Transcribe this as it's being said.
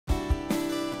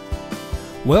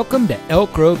Welcome to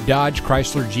Elk Grove Dodge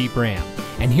Chrysler Jeep Ram,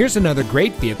 and here's another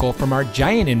great vehicle from our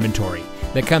giant inventory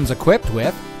that comes equipped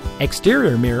with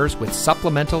exterior mirrors with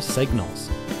supplemental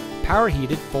signals, power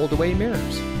heated fold-away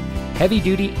mirrors,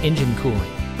 heavy-duty engine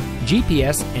cooling,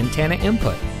 GPS antenna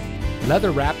input,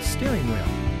 leather-wrapped steering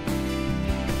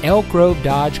wheel. Elk Grove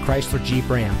Dodge Chrysler Jeep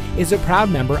Ram is a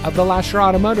proud member of the Lasher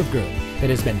Automotive Group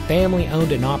that has been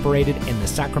family-owned and operated in the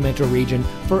Sacramento region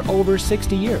for over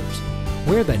 60 years.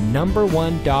 We're the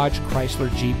 #1 Dodge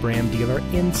Chrysler Jeep Ram dealer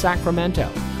in Sacramento,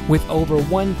 with over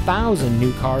 1,000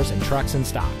 new cars and trucks in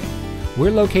stock. We're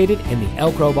located in the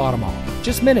Elk Grove Auto Mall,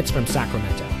 just minutes from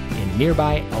Sacramento, in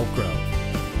nearby Elk Grove.